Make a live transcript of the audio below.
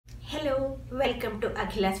Hello, welcome to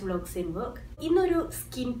Akhila's Vlogs in Work. ഇന്നൊരു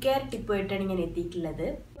skin care ടിപ്പായിട്ടാണ് ഞാൻ എത്തിയിട്ടുള്ളത്.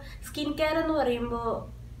 സ്കിൻ കെയർ എന്ന് പറയുമ്പോൾ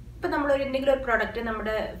ഇപ്പോൾ നമ്മൾ എന്തെങ്കിലും ഒരു പ്രൊഡക്റ്റ്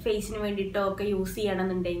നമ്മുടെ ഫേസിന് വേണ്ടിയിട്ടോ ഒക്കെ യൂസ്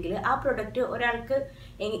ചെയ്യണമെന്നുണ്ടെങ്കിൽ ആ പ്രൊഡക്റ്റ് ഒരാൾക്ക്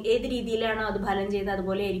ഏത് രീതിയിലാണോ അത് ഫലം ചെയ്യുന്നത്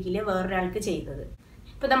അതുപോലെ ആയിരിക്കില്ല വേറൊരാൾക്ക് ചെയ്യുന്നത്.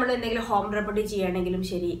 ഇപ്പോൾ നമ്മൾ എന്തെങ്കിലും ഹോം റെമഡി ചെയ്യുകയാണെങ്കിലും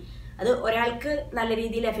ശരി, അത് ഒരാൾക്ക് നല്ല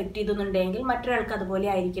രീതിയിൽ എഫക്റ്റ് ചെയ്തുന്നുണ്ടെങ്കിൽ മറ്റൊരാൾക്ക് അതുപോലെ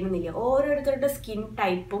ആയിരിക്കണമെന്നില്ല. ഓരോരുത്തരുടെ സ്കിൻ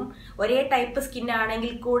ടൈപ്പും ഒരേ ടൈപ്പ് സ്കിൻ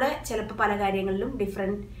ആണെങ്കിൽ കൂടെ ചിലപ്പോൾ പല കാര്യങ്ങളിലും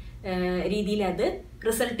ഡിഫറെൻറ്റ് രീതിയിൽ അത്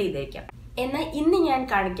റിസൾട്ട് ചെയ്തേക്കാം. എന്നാൽ ഇന്ന് ഞാൻ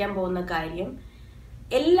കാണിക്കാൻ പോകുന്ന കാര്യം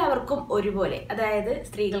എല്ലാവർക്കും ഒരുപോലെ, അതായത്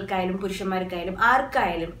സ്ത്രീകൾക്കായാലും പുരുഷന്മാർക്കായാലും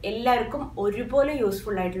ആർക്കായാലും എല്ലാവർക്കും ഒരുപോലെ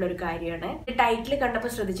യൂസ്ഫുൾ ആയിട്ടുള്ള ഒരു കാര്യമാണ്. ടൈറ്റിൽ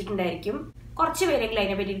കണ്ടപ്പോൾ ശ്രദ്ധിച്ചിട്ടുണ്ടായിരിക്കും, കുറച്ച് പേരെങ്കിലും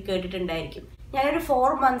അതിനെപ്പറ്റി കേട്ടിട്ടുണ്ടായിരിക്കും. ഞാനൊരു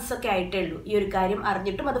 4 months ഒക്കെ ആയിട്ടേ ഉള്ളൂ ഈ ഒരു കാര്യം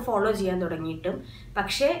അറിഞ്ഞിട്ടും അത് ഫോളോ ചെയ്യാൻ തുടങ്ങിയിട്ടും.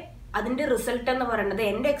 പക്ഷേ അതിൻ്റെ റിസൾട്ട് എന്ന് പറയുന്നത്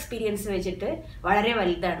എൻ്റെ എക്സ്പീരിയൻസ് വെച്ചിട്ട് വളരെ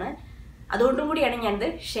വലുതാണ്. അതുകൊണ്ടും കൂടിയാണ് ഞാനിത്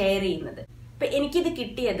ഷെയർ ചെയ്യുന്നത്. ഇപ്പം എനിക്കിത്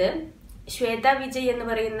കിട്ടിയത് ശ്വേത വിജയ് എന്ന്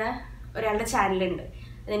പറയുന്ന ഒരാളുടെ ചാനലുണ്ട്.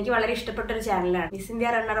 അതെനിക്ക് വളരെ ഇഷ്ടപ്പെട്ടൊരു ചാനലാണ്. മിസ് ഇന്ത്യ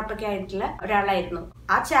റണ്ണറപ്പൊക്കെ ആയിട്ടുള്ള ഒരാളായിരുന്നു.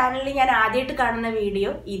 ആ ചാനലിൽ ഞാൻ ആദ്യമായിട്ട് കാണുന്ന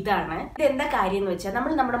വീഡിയോ ഇതാണ്. ഇതെന്താ കാര്യം എന്ന് വെച്ചാൽ,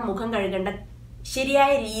 നമ്മൾ നമ്മുടെ മുഖം കഴുകേണ്ട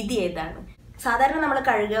ശരിയായ രീതി ഏതാണ്. സാധാരണ നമ്മൾ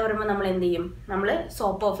കഴുകുക പറയുമ്പോൾ നമ്മൾ എന്ത് ചെയ്യും, നമ്മൾ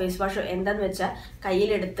സോപ്പോ ഫേസ് വാഷോ എന്താന്ന് വെച്ചാൽ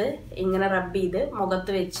കയ്യിലെടുത്ത് ഇങ്ങനെ റബ്ബ് ചെയ്ത്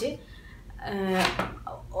മുഖത്ത് വെച്ച്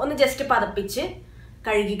ഒന്ന് ജസ്റ്റ് പതപ്പിച്ച്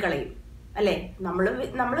കഴുകിക്കളയും അല്ലേ.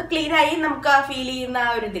 നമ്മൾ ക്ലീൻ ആയി നമുക്ക് ആ ഫീൽ ചെയ്യുന്ന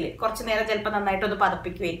ആ ഒരു ഇതിൽ കുറച്ച് നേരം ചിലപ്പോൾ നന്നായിട്ടൊന്ന്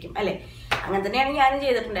പതപ്പിക്കുമായിരിക്കും അല്ലേ. അങ്ങനെ തന്നെയാണ് ഞാനും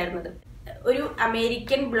ചെയ്തിട്ടുണ്ടായിരുന്നത്. ഒരു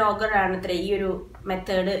അമേരിക്കൻ ബ്ലോഗറാണ് ഇത്ര ഈ ഒരു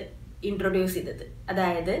മെത്തേഡ് ഇൻട്രൊഡ്യൂസ് ചെയ്തത്.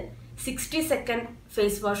 അതായത് 60 സെക്കൻഡ്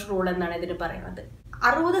ഫേസ് വാഷ് റൂൾ എന്നാണ് ഇതിന് പറയുന്നത്.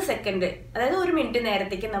 60 സെക്കൻഡ്, അതായത് 1 മിനിറ്റ്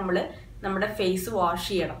നേരത്തേക്ക് നമ്മൾ നമ്മുടെ ഫേസ് വാഷ്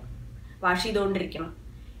ചെയ്തുകൊണ്ടിരിക്കണം.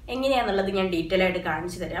 എങ്ങനെയാണെന്നുള്ളത് ഞാൻ ഡീറ്റെയിൽ ആയിട്ട്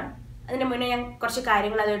കാണിച്ചു തരാം. അതിന് മുന്നേ ഞാൻ കുറച്ച്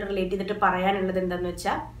കാര്യങ്ങൾ അതുമായിട്ട് റിലേറ്റ് ചെയ്തിട്ട് പറയാനുള്ളത് എന്താണെന്ന്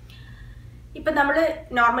വെച്ചാൽ, ഇപ്പം നമ്മൾ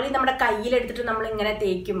നോർമലി നമ്മുടെ കയ്യിലെടുത്തിട്ട് നമ്മൾ ഇങ്ങനെ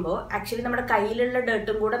തേക്കുമ്പോൾ ആക്ച്വലി നമ്മുടെ കയ്യിലുള്ള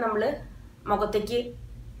ഡേർട്ടും കൂടെ നമ്മൾ മുഖത്തേക്ക്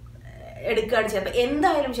എടുക്കുകയാണ് ചെയ്യുക. അപ്പം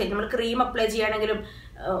എന്തായാലും ശരി, നമ്മൾ ക്രീം അപ്ലൈ ചെയ്യുകയാണെങ്കിലും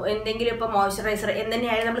എന്തെങ്കിലും ഇപ്പോൾ മോയ്സ്ചറൈസർ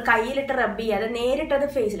എന്തുതന്നെയായാലും നമ്മൾ കയ്യിലിട്ട് റബ്ബ് ചെയ്യാതെ നേരിട്ട് അത്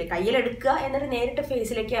ഫേസിലേക്ക് കയ്യിലെടുക്കുക, എന്നിട്ട് നേരിട്ട്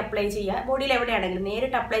ഫേസിലേക്ക് അപ്ലൈ ചെയ്യുക. ബോഡിയിൽ എവിടെയാണെങ്കിലും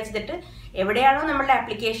നേരിട്ട് അപ്ലൈ ചെയ്തിട്ട് എവിടെയാണോ നമ്മളുടെ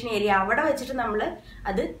ആപ്ലിക്കേഷൻ ഏരിയ അവിടെ വെച്ചിട്ട് നമ്മൾ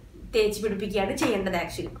അത് തേച്ച് പിടിപ്പിക്കുകയാണ് ചെയ്യേണ്ടത്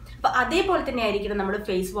ആക്ച്വലി. അപ്പം അതേപോലെ തന്നെ ആയിരിക്കണം നമ്മൾ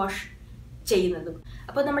ഫേസ് വാഷ് ചെയ്യുന്നതും.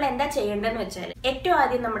 അപ്പോൾ നമ്മൾ എന്താ ചെയ്യേണ്ടതെന്ന് വെച്ചാൽ, ഏറ്റവും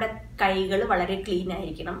ആദ്യം നമ്മുടെ കൈകൾ വളരെ ക്ലീൻ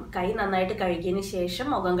ആയിരിക്കണം. കൈ നന്നായിട്ട് കഴുകിയതിന് ശേഷം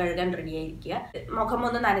മുഖം കഴുകാൻ റെഡി ആയിരിക്കുക. മുഖം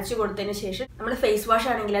ഒന്ന് നനച്ചു കൊടുത്തതിന് ശേഷം നമ്മൾ ഫേസ് വാഷ്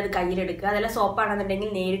ആണെങ്കിൽ അത് കയ്യിലെടുക്കുക. അതല്ല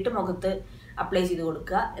സോപ്പാണെന്നുണ്ടെങ്കിൽ നേരിട്ട് മുഖത്ത് അപ്ലൈ ചെയ്ത്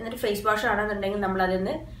കൊടുക്കുക. എന്നിട്ട് ഫേസ് വാഷ് ആണെന്നുണ്ടെങ്കിൽ നമ്മൾ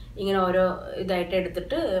അതിന്ന് ഇങ്ങനെ ഓരോ ഇതായിട്ട്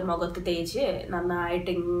എടുത്തിട്ട് മുഖത്ത് തേച്ച്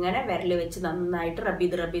നന്നായിട്ട് ഇങ്ങനെ വിരൽ വെച്ച് നന്നായിട്ട്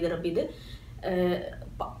റബ്ബ് ചെയ്ത്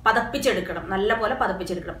പതപ്പിച്ചെടുക്കണം, നല്ല പോലെ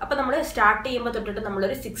പതപ്പിച്ചെടുക്കണം. അപ്പം നമ്മൾ സ്റ്റാർട്ട് ചെയ്യുമ്പോൾ തൊട്ടിട്ട്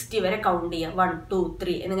നമ്മളൊരു 60 വരെ കൗണ്ട് ചെയ്യുക. 1 2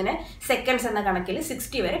 3 എന്നിങ്ങനെ സെക്കൻഡ്സ് എന്ന കണക്കിൽ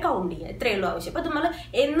 60 വരെ കൗണ്ട് ചെയ്യുക. ഇത്രയേ ഉള്ളൂ ആവശ്യം. അപ്പം നമ്മൾ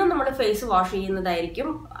എന്നും നമ്മൾ ഫേസ് വാഷ് ചെയ്യുന്നതായിരിക്കും.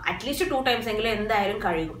 അറ്റ്ലീസ്റ്റ് 2 times എങ്കിലും എന്തായാലും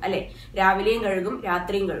കഴുകും അല്ലേ. രാവിലെയും കഴുകും,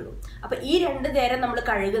 രാത്രിയും കഴുകും. അപ്പം ഈ 2 നേരം നമ്മൾ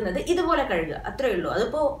കഴുകുന്നത് ഇതുപോലെ കഴുകുക, അത്രയേ ഉള്ളൂ.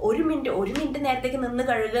 അതിപ്പോൾ 1 മിനിറ്റ് നേരത്തേക്ക് നിന്ന്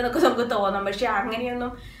കഴുകുക എന്നൊക്കെ നമുക്ക് തോന്നാം. പക്ഷെ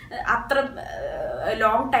അങ്ങനെയൊന്നും അത്ര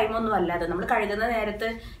ലോങ് ടൈമൊന്നും അല്ലാതെ നമ്മൾ കഴുകുന്ന നേരത്ത്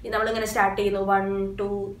നമ്മളിങ്ങനെ സ്റ്റാർട്ട് ചെയ്യുന്നു 1 2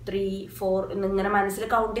 3 4 എന്നിങ്ങനെ മനസ്സിൽ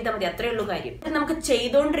കൗണ്ട് ചെയ്താൽ മതി. അത്രയേ ഉള്ളൂ കാര്യം. ഇത് നമുക്ക്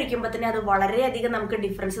ചെയ്തുകൊണ്ടിരിക്കുമ്പോൾ തന്നെ അത് വളരെയധികം നമുക്ക്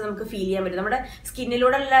ഡിഫറൻസ് നമുക്ക് ഫീൽ ചെയ്യാൻ പറ്റും. നമ്മുടെ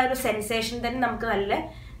സ്കിന്നിലൂടെയുള്ള ഒരു സെൻസേഷൻ തന്നെ നമുക്ക് നല്ല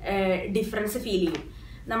ഡിഫറൻസ് ഫീൽ ചെയ്യും.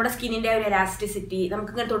 നമ്മുടെ സ്കിന്നിൻ്റെ ഒരു എലാസ്റ്റിസിറ്റി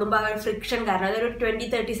നമുക്ക് ഇങ്ങനെ തൊടുമ്പോൾ ആ ഒരു ഫ്രിക്ഷൻ കാരണം, അതൊരു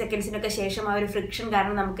 20-30 സെക്കൻഡ്സിനൊക്കെ ശേഷം ആ ഒരു ഫ്രിക്ഷൻ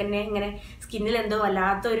കാരണം നമുക്ക് തന്നെ ഇങ്ങനെ സ്കിന്നിൽ എന്തോ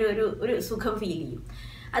വല്ലാത്തൊരു ഒരു സുഖം ഫീൽ ചെയ്യും.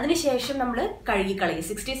 അതിനുശേഷം നമ്മൾ കഴുകിക്കളയുക.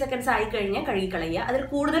 60 സെക്കൻഡ്സ് ആയി കഴിഞ്ഞാൽ കഴുകിക്കളയുക. അതിൽ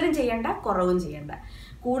കൂടുതലും ചെയ്യേണ്ട, കുറവും ചെയ്യേണ്ട.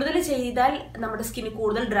 കൂടുതൽ ചെയ്താൽ നമ്മുടെ സ്കിന്ന്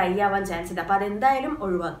കൂടുതൽ ഡ്രൈ ആവാൻ ചാൻസ് ഉണ്ട്. അപ്പോൾ അതെന്തായാലും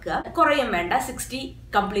ഒഴിവാക്കുക. കുറയും വേണ്ട, 60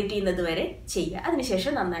 കംപ്ലീറ്റ് ചെയ്യുന്നത് വരെ ചെയ്യുക.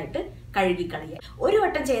 അതിനുശേഷം നന്നായിട്ട് കഴുകിക്കളയുക. ഒരു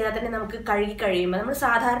വട്ടം ചെയ്താൽ തന്നെ നമുക്ക് കഴുകി കഴിയുമ്പോൾ നമ്മൾ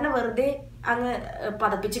സാധാരണ വെറുതെ അങ്ങ്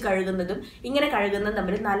പതപ്പിച്ച് കഴുകുന്നതും ഇങ്ങനെ കഴുകുന്നതും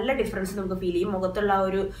തമ്മിൽ നല്ല ഡിഫറൻസ് നമുക്ക് ഫീൽ ചെയ്യും. മുഖത്തുള്ള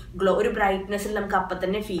ഒരു ഗ്ലോ, ഒരു ബ്രൈറ്റ്നെസ്സിൽ നമുക്ക് അപ്പം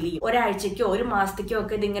തന്നെ ഫീൽ ചെയ്യും. ഒരാഴ്ചയ്ക്കോ 1 മാസത്തേക്കോ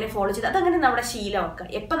ഒക്കെ ഇതിങ്ങനെ ഫോളോ ചെയ്ത് അതങ്ങനെ നമ്മുടെ ശീലമാക്കുക.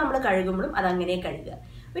 എപ്പോൾ നമ്മൾ കഴുകുമ്പോഴും അതങ്ങനെ കഴുകുക.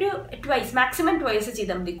 ഒരു മാക്സിമം ട്വൈസ്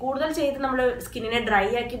ചെയ്താൽ മതി. കൂടുതൽ ചെയ്ത് നമ്മൾ സ്കിന്നിനെ ഡ്രൈ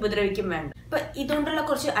ആക്കി ഉപദ്രവിക്കും വേണ്ട. അപ്പൊ ഇതുകൊണ്ടുള്ള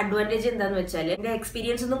കുറച്ച് അഡ്വാൻറ്റേജ് എന്താന്ന് വെച്ചാൽ, എൻ്റെ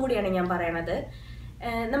എക്സ്പീരിയൻസ് ഒന്നും കൂടിയാണ് ഞാൻ പറയണത്.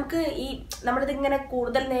 നമുക്ക് നമ്മളിതിങ്ങനെ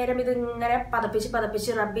കൂടുതൽ നേരം ഇതിങ്ങനെ പതപ്പിച്ച്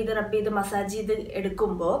റബ്ബ് ചെയ്ത് മസാജ് ചെയ്ത്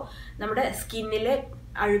എടുക്കുമ്പോൾ നമ്മുടെ സ്കിന്നില്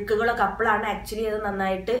അഴുക്കുകളൊക്കെ അപ്പോഴാണ് ആക്ച്വലി അത്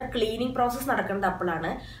നന്നായിട്ട് ക്ലീനിങ് പ്രോസസ്സ് നടക്കുന്നത്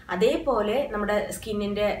അപ്പോഴാണ്. അതേപോലെ നമ്മുടെ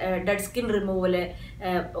സ്കിന്നിൻ്റെ ഡെഡ് സ്കിൻ റിമൂവല്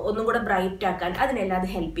ഒന്നും കൂടെ ബ്രൈറ്റ് ആക്കാൻ അതിനെല്ലാം അത്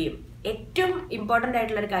ഹെൽപ്പ് ചെയ്യും. ഏറ്റവും ഇമ്പോർട്ടൻ്റ്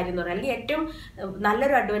ആയിട്ടുള്ളൊരു കാര്യം എന്ന് പറഞ്ഞാൽ, അല്ലെങ്കിൽ ഏറ്റവും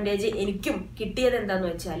നല്ലൊരു അഡ്വാൻറ്റേജ് എനിക്കും കിട്ടിയത്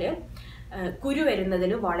എന്താണെന്ന് വെച്ചാൽ, കുരു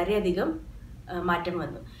വരുന്നതിൽ വളരെയധികം മാറ്റം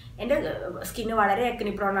വന്നു. എൻ്റെ സ്കിന്ന് വളരെ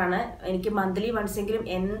acne prone ആണ്. എനിക്ക് മന്ത്ലി വൺസ് എങ്കിലും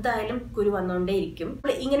എന്തായാലും കുരു വന്നുകൊണ്ടേയിരിക്കും.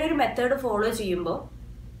 ഇങ്ങനെ ഒരു മെത്തേഡ് ഫോളോ ചെയ്യുമ്പോൾ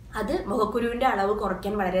അത് മുഖക്കുരുവിന്റെ അളവ്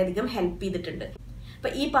കുറയ്ക്കാൻ വളരെയധികം ഹെൽപ്പ് ചെയ്തിട്ടുണ്ട്. അപ്പൊ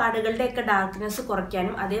ഈ പാടുകളുടെയൊക്കെ ഡാർക്ക്നെസ്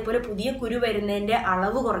കുറയ്ക്കാനും അതേപോലെ പുതിയ കുരു വരുന്നതിന്റെ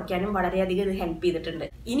അളവ് കുറയ്ക്കാനും വളരെയധികം ഇത് ഹെൽപ്പ് ചെയ്തിട്ടുണ്ട്.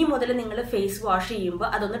 ഇനി മുതൽ നിങ്ങൾ ഫേസ് വാഷ് ചെയ്യുമ്പോൾ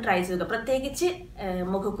അതൊന്ന് ട്രൈ ചെയ്ത്, പ്രത്യേകിച്ച്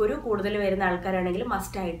മുഖക്കുരു കൂടുതൽ വരുന്ന ആൾക്കാരാണെങ്കിൽ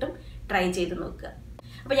മസ്റ്റായിട്ടും ട്രൈ ചെയ്ത് നോക്കുക.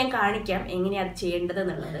 അപ്പൊ ഞാൻ കാണിക്കാം എങ്ങനെയാണ് അത് ചെയ്യേണ്ടത്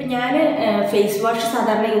എന്നുള്ളത്. ഞാൻ ഫേസ് വാഷ്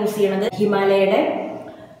സാധാരണ യൂസ് ചെയ്യണത് ഹിമാലയയുടെ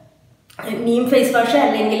നീം ഫേസ് വാഷ്,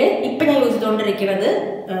 അല്ലെങ്കിൽ ഇപ്പൊ ഞാൻ യൂസ് ചെയ്തുകൊണ്ടിരിക്കുന്നത്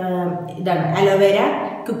ഇതാണ് അലോവേര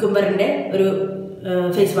കുക്കുംബറിന്റെ ഒരു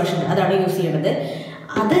ഫേസ് വാഷ് ഉണ്ട്, അതാണ് യൂസ് ചെയ്യണത്.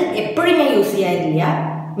 അത് എപ്പോഴും ഞാൻ യൂസ് ചെയ്യാറില്ല,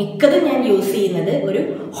 മിക്കതും ഞാൻ യൂസ് ചെയ്യുന്നത് ഒരു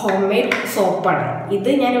ഹോം മെയ്ഡ് സോപ്പാണ്. ഇത്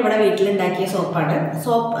ഞാൻ ഇവിടെ വീട്ടിലുണ്ടാക്കിയ സോപ്പാണ്.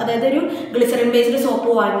 സോപ്പ് അതായത് ഒരു ഗ്ലിസറിൻ ബേസ്ഡ് സോപ്പ്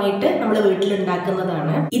വാങ്ങിയിട്ട് നമ്മൾ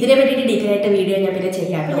വീട്ടിലുണ്ടാക്കുന്നതാണ്. ഇതിനെ പറ്റിയിട്ട് ഡീറ്റെയിൽ ആയിട്ട് വീഡിയോ ഞാൻ പിന്നെ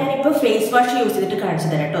ചെയ്യാം. അപ്പോൾ ഞാനിപ്പോൾ ഫേസ് വാഷ് യൂസ് ചെയ്തിട്ട് കാണിച്ചു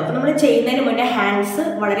തരാം കേട്ടോ. അപ്പോൾ നമ്മൾ ചെയ്യുന്നതിന് മുന്നേ ഹാൻഡ്സ്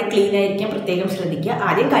വളരെ ക്ലീൻ ആയിരിക്കാൻ പ്രത്യേകം ശ്രദ്ധിക്കുക.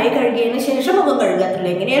 ആദ്യം കൈ കഴുകിയതിന് ശേഷം മുഖം കഴുകാത്തുള്ളൂ.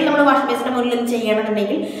 എങ്ങനെയാണ് നമ്മൾ വാഷ് ബേസിന്റെ മുന്നിൽ നിന്ന്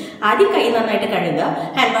ചെയ്യണമെന്നുണ്ടെങ്കിൽ ആദ്യം കൈ നന്നായിട്ട് കഴുകുക,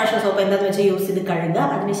 ഹാൻഡ് വാഷ് സോപ്പ് എന്താണെന്ന് വെച്ചാൽ യൂസ് ചെയ്ത് കഴുകുക,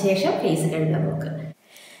 അതിനുശേഷം ഫേസ് കഴുകാൻ നോക്കുക.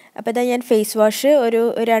 അപ്പോൾ ഇതാ ഞാൻ ഫേസ് വാഷ് ഒരു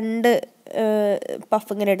 2 പഫ്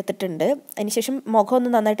ഇങ്ങനെ എടുത്തിട്ടുണ്ട്. അതിനുശേഷം മുഖം ഒന്ന്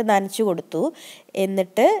നന്നായിട്ട് നനച്ചു കൊടുത്തു.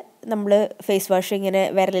 എന്നിട്ട് നമ്മൾ ഫേസ് വാഷ് ഇങ്ങനെ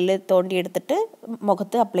വിരലിൽ തോണ്ടിയെടുത്തിട്ട്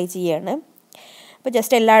മുഖത്ത് അപ്ലൈ ചെയ്യുകയാണ്. അപ്പോൾ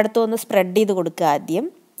ജസ്റ്റ് എല്ലായിടത്തും ഒന്ന് സ്പ്രെഡ് ചെയ്ത് കൊടുക്കുക ആദ്യം.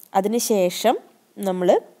 അതിനുശേഷം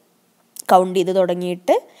നമ്മൾ കൗണ്ട് ചെയ്ത്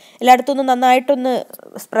തുടങ്ങിയിട്ട് എല്ലായിടത്തും ഒന്ന് നന്നായിട്ടൊന്ന്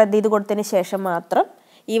സ്പ്രെഡ് ചെയ്ത് കൊടുത്തതിന് ശേഷം മാത്രം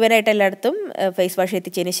ഈവനായിട്ട് എല്ലായിടത്തും ഫേസ് വാഷ്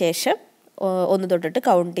എത്തിച്ചതിന് ശേഷം ഒന്ന് തൊട്ടിട്ട്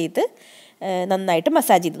കൗണ്ട് ചെയ്ത് നന്നായിട്ട്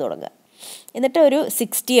മസാജ് ചെയ്ത് തുടങ്ങുക. എന്നിട്ട് ഒരു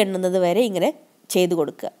 60 എണ്ണുന്നത് വരെ ഇങ്ങനെ ചെയ്ത്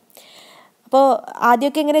കൊടുക്കുക. അപ്പോൾ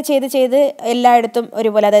ആദ്യമൊക്കെ ഇങ്ങനെ ചെയ്ത് എല്ലായിടത്തും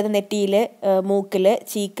ഒരുപോലെ, അതായത് നെറ്റിയിൽ, മൂക്കിൽ,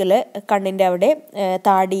 ചീക്കിൽ, കണ്ണിൻ്റെ അവിടെ,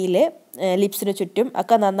 താടിയിൽ, ലിപ്സിന് ചുറ്റും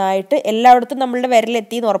ഒക്കെ നന്നായിട്ട് എല്ലായിടത്തും നമ്മളുടെ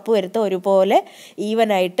വിരലെത്തിയെന്ന് ഉറപ്പ് വരുത്തുക. ഒരുപോലെ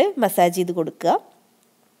ഈവനായിട്ട് മസാജ് ചെയ്ത് കൊടുക്കുക.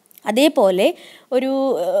 അതേപോലെ ഒരു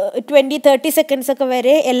 20-30 സെക്കൻഡ്സ് ഒക്കെ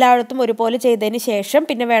വരെ എല്ലായിടത്തും ഒരുപോലെ ചെയ്തതിന് ശേഷം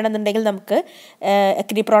പിന്നെ വേണമെന്നുണ്ടെങ്കിൽ നമുക്ക്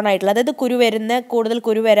അക്നി പ്രോൺ ആയിട്ടുള്ള, അതായത് കൂടുതൽ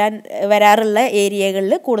കുരു വരാറുള്ള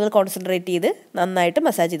ഏരിയകളിൽ കൂടുതൽ കോൺസെൻട്രേറ്റ് ചെയ്ത് നന്നായിട്ട്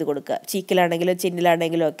മസാജ് ചെയ്ത് കൊടുക്കുക. ചീക്കിലാണെങ്കിലും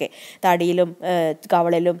ചിന്നിലാണെങ്കിലും ഒക്കെ, താടിയിലും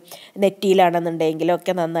കവളിലും നെറ്റിയിലാണെന്നുണ്ടെങ്കിലും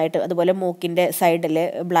ഒക്കെ നന്നായിട്ട്, അതുപോലെ മൂക്കിൻ്റെ സൈഡിൽ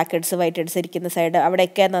ബ്ലാക്ക് ഹെഡ്സ് വൈറ്റ് ഹെഡ്സ് ഇരിക്കുന്ന സൈഡ്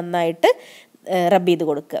അവിടെയൊക്കെ നന്നായിട്ട് റബ്ബ് ചെയ്ത്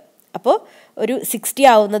കൊടുക്കുക. അപ്പോൾ ഒരു 60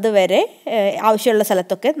 ആവുന്നത് വരെ ആവശ്യമുള്ള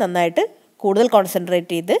സ്ഥലത്തൊക്കെ നന്നായിട്ട് കൂടുതൽ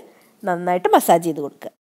കോൺസെൻട്രേറ്റ് ചെയ്ത് നന്നായിട്ട് മസാജ് ചെയ്ത്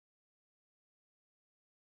കൊടുക്കുക.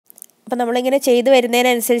 അപ്പം നമ്മളിങ്ങനെ ചെയ്ത്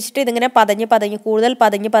വരുന്നതിനനുസരിച്ചിട്ട് ഇതിങ്ങനെ കൂടുതൽ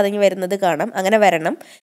പതഞ്ഞ് വരുന്നത് കാണാം. അങ്ങനെ വരണം.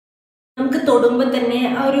 നമുക്ക് തൊടുമ്പോൾ തന്നെ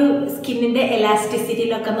ആ ഒരു സ്കിന്നിന്റെ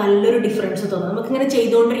എലാസ്റ്റിസിറ്റിയിലൊക്കെ നല്ലൊരു ഡിഫറൻസ് തോന്നും. നമുക്കിങ്ങനെ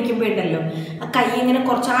ചെയ്തുകൊണ്ടിരിക്കുമ്പോൾ ഉണ്ടല്ലോ ആ കൈ ഇങ്ങനെ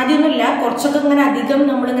ആദ്യമൊന്നുമില്ല, കുറച്ചൊക്കെ ഇങ്ങനെ അധികം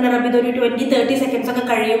നമ്മളിങ്ങനെ റബ് ചെയ്ത് ഒരു 20-30 സെക്കൻഡ്സ് ഒക്കെ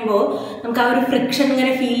കഴിയുമ്പോൾ നമുക്ക് ആ ഒരു ഫ്രിക്ഷൻ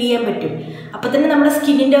ഇങ്ങനെ ഫീൽ ചെയ്യാൻ പറ്റും. അപ്പോൾ തന്നെ നമ്മുടെ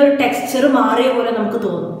സ്കിന്നിന്റെ ഒരു ടെക്സ്ചർ മാറിയ പോലെ നമുക്ക്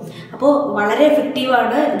തോന്നും. അപ്പോൾ വളരെ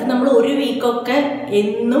എഫക്റ്റീവാണ് ഇത്. നമ്മൾ ഒരു വീക്കൊക്കെ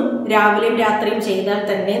എന്നും രാവിലെയും രാത്രിയും ചെയ്താൽ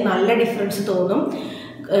തന്നെ നല്ല ഡിഫറൻസ് തോന്നും.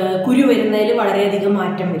 കുരു വരുന്നതിൽ വളരെയധികം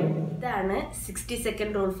മാറ്റം വരും. ഇതാണ് 60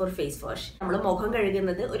 second rule for face wash. നമ്മൾ മുഖം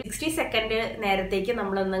കഴുകുന്നത് ഒരു 60 സെക്കൻഡ് നേരത്തേക്ക്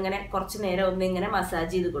നമ്മളൊന്നിങ്ങനെ കുറച്ച് നേരം ഒന്നിങ്ങനെ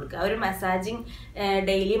മസാജ് ചെയ്ത് കൊടുക്കുക. ആ ഒരു മസാജിങ്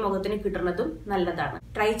ഡെയിലി മുഖത്തിന് കിട്ടുന്നതും നല്ലതാണ്.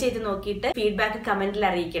 ട്രൈ ചെയ്ത് നോക്കിയിട്ട് ഫീഡ്ബാക്ക് കമന്റിൽ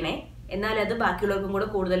അറിയിക്കണേ. എന്നാൽ അത് ബാക്കിയുള്ളവർക്കും കൂടെ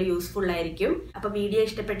കൂടുതൽ യൂസ്ഫുൾ ആയിരിക്കും. അപ്പൊ വീഡിയോ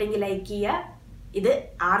ഇഷ്ടപ്പെട്ടെങ്കിൽ ലൈക്ക് ചെയ്യുക. ഇത്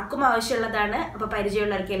ആർക്കും ആവശ്യമുള്ളതാണ്. അപ്പൊ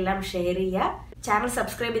പരിചയമുള്ളവർക്ക് എല്ലാം ഷെയർ ചെയ്യുക. ചാനൽ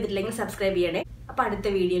സബ്സ്ക്രൈബ് ചെയ്തിട്ടില്ലെങ്കിൽ സബ്സ്ക്രൈബ് ചെയ്യണേ. അപ്പൊ അടുത്ത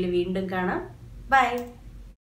വീഡിയോയിൽ വീണ്ടും കാണാം. ബൈ.